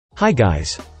Hi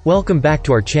guys. Welcome back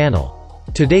to our channel.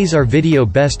 Today's our video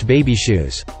best baby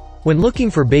shoes. When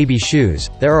looking for baby shoes,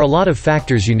 there are a lot of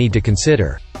factors you need to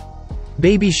consider.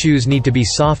 Baby shoes need to be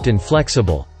soft and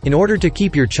flexible, in order to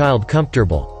keep your child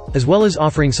comfortable, as well as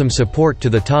offering some support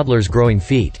to the toddler's growing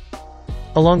feet.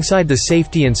 Alongside the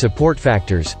safety and support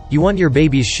factors, you want your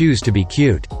baby's shoes to be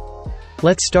cute.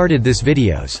 Let's started this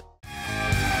videos.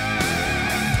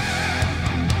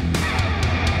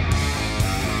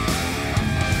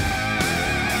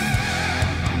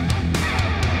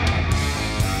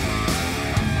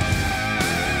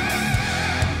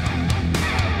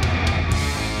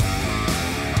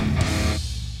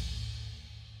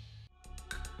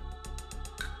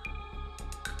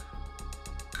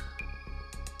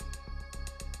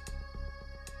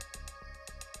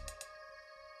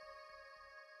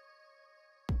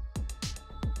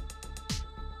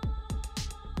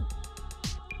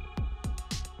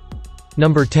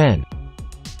 Number 10.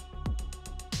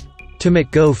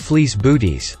 Timatego Fleece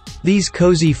Booties. These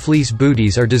cozy fleece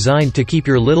booties are designed to keep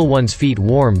your little one's feet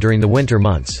warm during the winter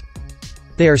months.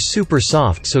 They are super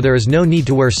soft, so there is no need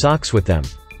to wear socks with them.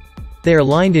 They are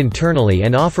lined internally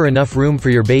and offer enough room for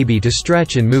your baby to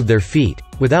stretch and move their feet,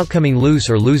 without coming loose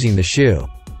or losing the shoe.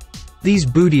 These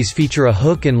booties feature a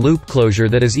hook and loop closure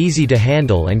that is easy to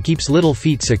handle and keeps little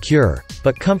feet secure,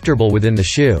 but comfortable within the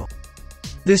shoe.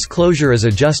 This closure is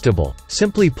adjustable,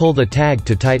 simply pull the tag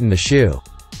to tighten the shoe.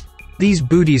 These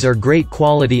booties are great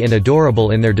quality and adorable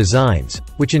in their designs,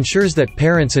 which ensures that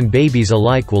parents and babies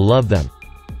alike will love them.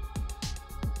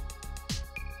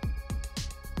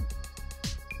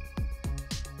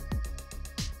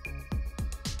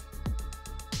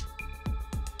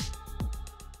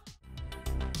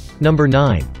 Number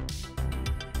 9.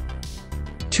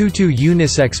 Tutoo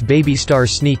Unisex Baby Star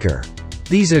Sneaker.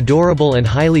 These adorable and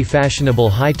highly fashionable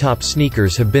high-top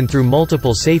sneakers have been through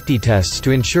multiple safety tests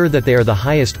to ensure that they are the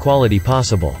highest quality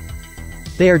possible.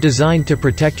 They are designed to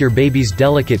protect your baby's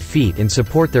delicate feet and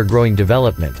support their growing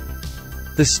development.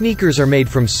 The sneakers are made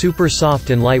from super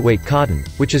soft and lightweight cotton,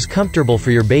 which is comfortable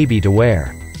for your baby to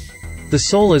wear. The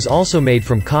sole is also made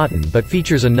from cotton but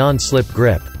features a non-slip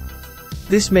grip.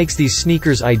 This makes these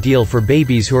sneakers ideal for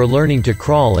babies who are learning to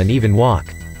crawl and even walk.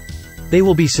 They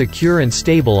will be secure and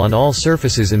stable on all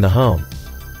surfaces in the home.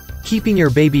 Keeping your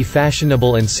baby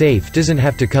fashionable and safe doesn't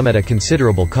have to come at a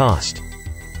considerable cost.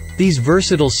 These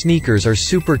versatile sneakers are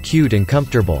super cute and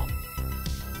comfortable.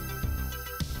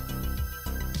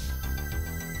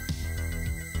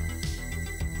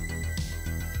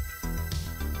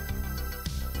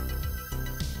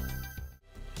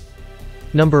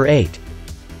 Number 8.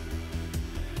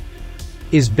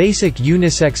 Isbasic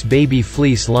Unisex Baby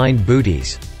Fleece Lined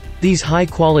Booties. These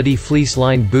high-quality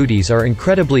fleece-lined booties are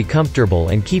incredibly comfortable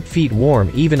and keep feet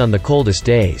warm even on the coldest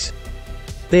days.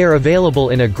 They are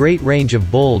available in a great range of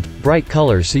bold, bright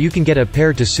colors, so you can get a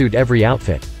pair to suit every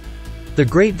outfit. The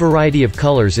great variety of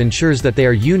colors ensures that they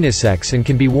are unisex and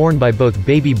can be worn by both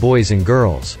baby boys and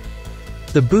girls.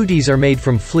 The booties are made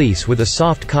from fleece with a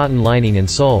soft cotton lining and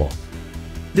sole.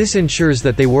 This ensures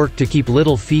that they work to keep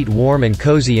little feet warm and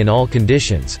cozy in all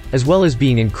conditions, as well as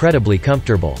being incredibly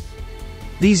comfortable.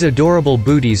 These adorable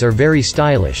booties are very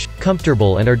stylish,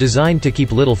 comfortable, and are designed to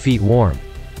keep little feet warm.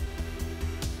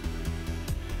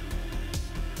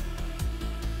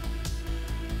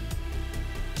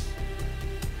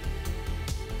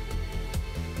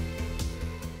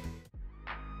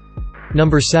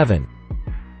 Number 7.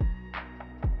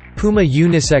 Puma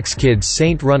Unisex-kids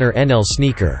Saint Runner NL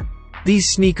Sneaker.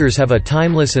 These sneakers have a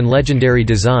timeless and legendary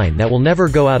design that will never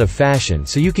go out of fashion,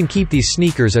 so you can keep these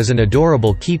sneakers as an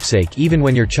adorable keepsake even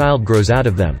when your child grows out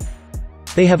of them.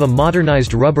 They have a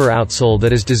modernized rubber outsole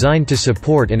that is designed to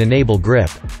support and enable grip.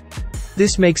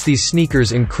 This makes these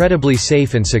sneakers incredibly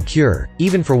safe and secure,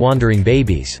 even for wandering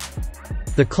babies.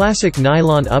 The classic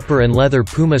nylon upper and leather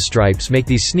Puma stripes make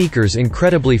these sneakers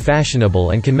incredibly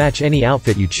fashionable and can match any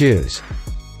outfit you choose.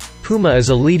 Puma is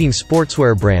a leading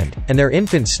sportswear brand, and their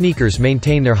infant sneakers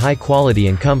maintain their high quality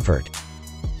and comfort.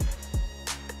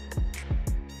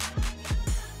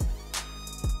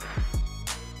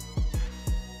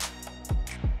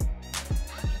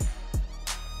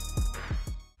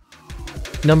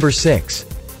 Number 6.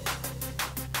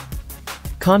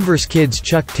 Converse Kids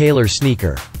Chuck Taylor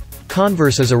Sneaker.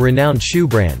 Converse is a renowned shoe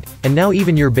brand, and now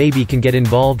even your baby can get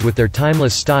involved with their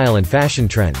timeless style and fashion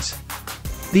trends.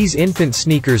 These infant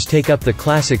sneakers take up the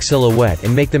classic silhouette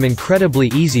and make them incredibly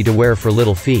easy to wear for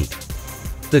little feet.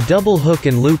 The double hook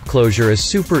and loop closure is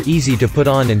super easy to put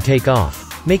on and take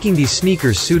off, making these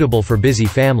sneakers suitable for busy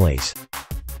families.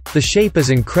 The shape is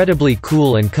incredibly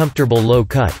cool and comfortable low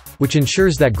cut, which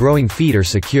ensures that growing feet are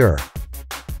secure.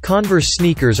 Converse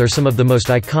sneakers are some of the most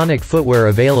iconic footwear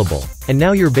available, and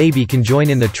now your baby can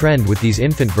join in the trend with these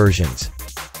infant versions.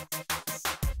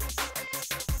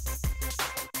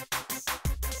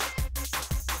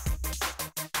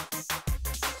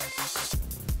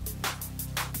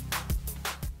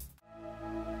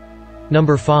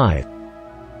 Number 5.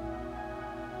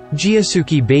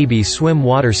 Jiasuqi Baby Swim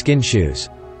Water Skin Shoes.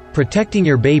 Protecting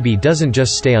your baby doesn't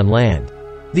just stay on land.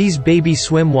 These baby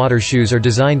swim water shoes are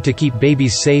designed to keep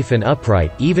babies safe and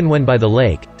upright even when by the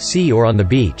lake, sea or on the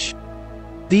beach.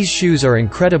 These shoes are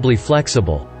incredibly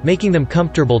flexible, making them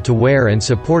comfortable to wear and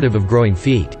supportive of growing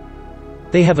feet.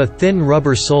 They have a thin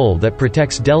rubber sole that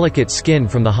protects delicate skin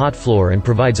from the hot floor and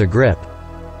provides a grip.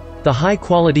 The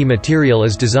high-quality material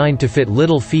is designed to fit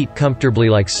little feet comfortably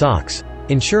like socks,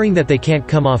 ensuring that they can't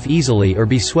come off easily or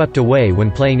be swept away when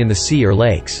playing in the sea or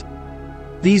lakes.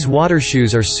 These water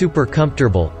shoes are super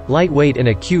comfortable, lightweight and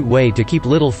a cute way to keep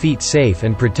little feet safe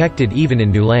and protected even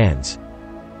in new lands.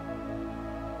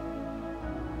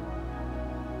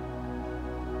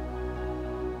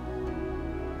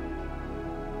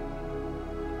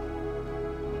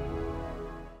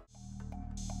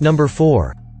 Number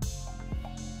 4.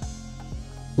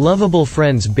 Luvable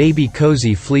Friends Baby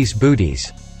Cozie Fleece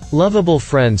Booties. Luvable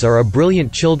Friends are a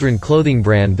brilliant children clothing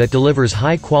brand that delivers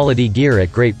high-quality gear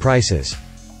at great prices.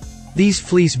 These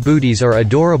fleece booties are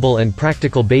adorable and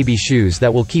practical baby shoes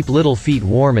that will keep little feet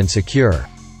warm and secure.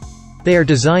 They are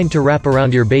designed to wrap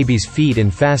around your baby's feet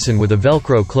and fasten with a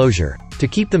Velcro closure, to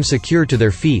keep them secure to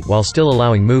their feet while still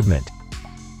allowing movement.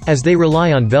 As they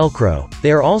rely on Velcro,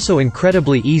 they are also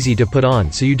incredibly easy to put on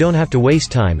so you don't have to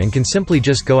waste time and can simply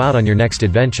just go out on your next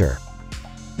adventure.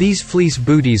 These fleece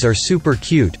booties are super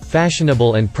cute,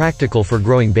 fashionable and practical for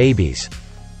growing babies.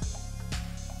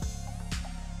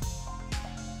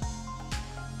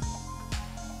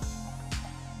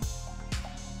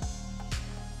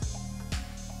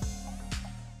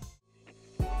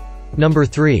 Number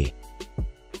 3.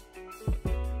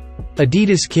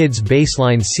 Adidas Kids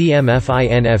Baseline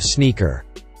CMFINF Sneaker.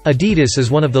 Adidas is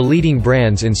one of the leading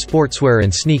brands in sportswear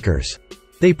and sneakers.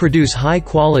 They produce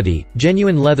high-quality,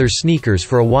 genuine leather sneakers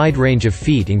for a wide range of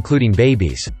feet including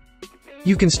babies.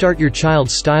 You can start your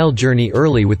child's style journey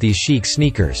early with these chic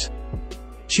sneakers.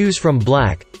 Choose from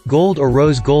black, gold or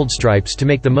rose gold stripes to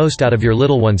make the most out of your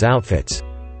little one's outfits.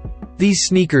 These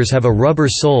sneakers have a rubber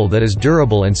sole that is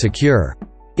durable and secure.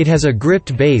 It has a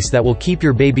gripped base that will keep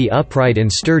your baby upright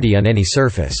and sturdy on any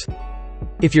surface.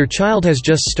 If your child has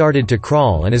just started to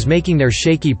crawl and is making their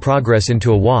shaky progress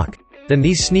into a walk, then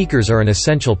these sneakers are an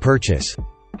essential purchase.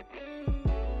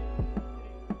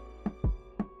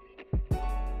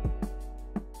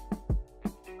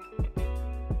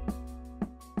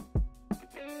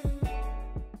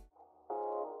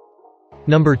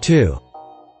 Number 2.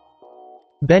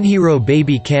 Benhero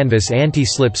Baby Canvas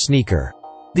Anti-Slip Sneaker.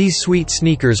 These sweet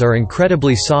sneakers are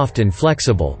incredibly soft and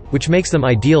flexible, which makes them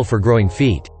ideal for growing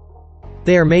feet.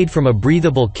 They are made from a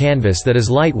breathable canvas that is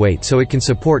lightweight so it can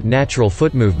support natural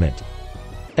foot movement.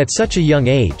 At such a young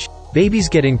age, babies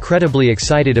get incredibly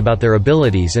excited about their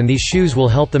abilities, and these shoes will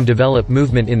help them develop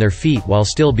movement in their feet while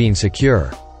still being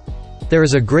secure. There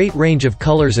is a great range of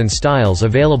colors and styles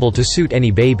available to suit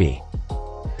any baby.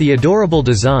 The adorable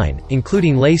design,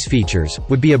 including lace features,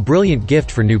 would be a brilliant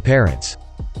gift for new parents.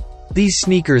 These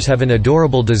sneakers have an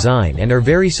adorable design and are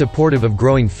very supportive of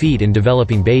growing feet and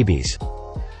developing babies.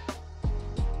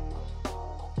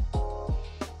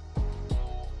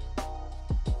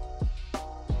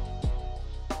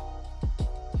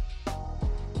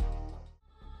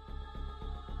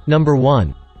 Number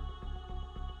 1.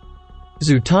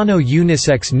 Zutano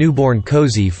Unisex Newborn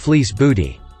Cozie Fleece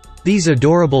Bootie. These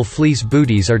adorable fleece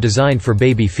booties are designed for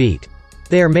baby feet.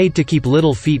 They are made to keep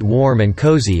little feet warm and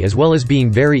cozy as well as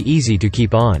being very easy to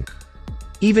keep on.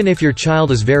 Even if your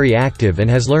child is very active and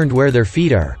has learned where their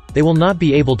feet are, they will not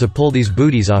be able to pull these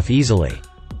booties off easily.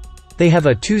 They have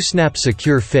a 2-snap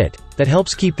secure fit that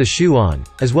helps keep the shoe on,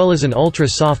 as well as an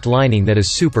ultra-soft lining that is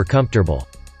super comfortable.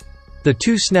 The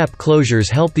 2-snap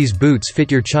closures help these boots fit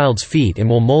your child's feet and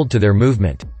will mold to their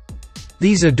movement.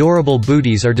 These adorable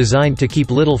booties are designed to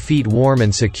keep little feet warm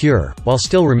and secure, while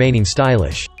still remaining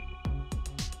stylish.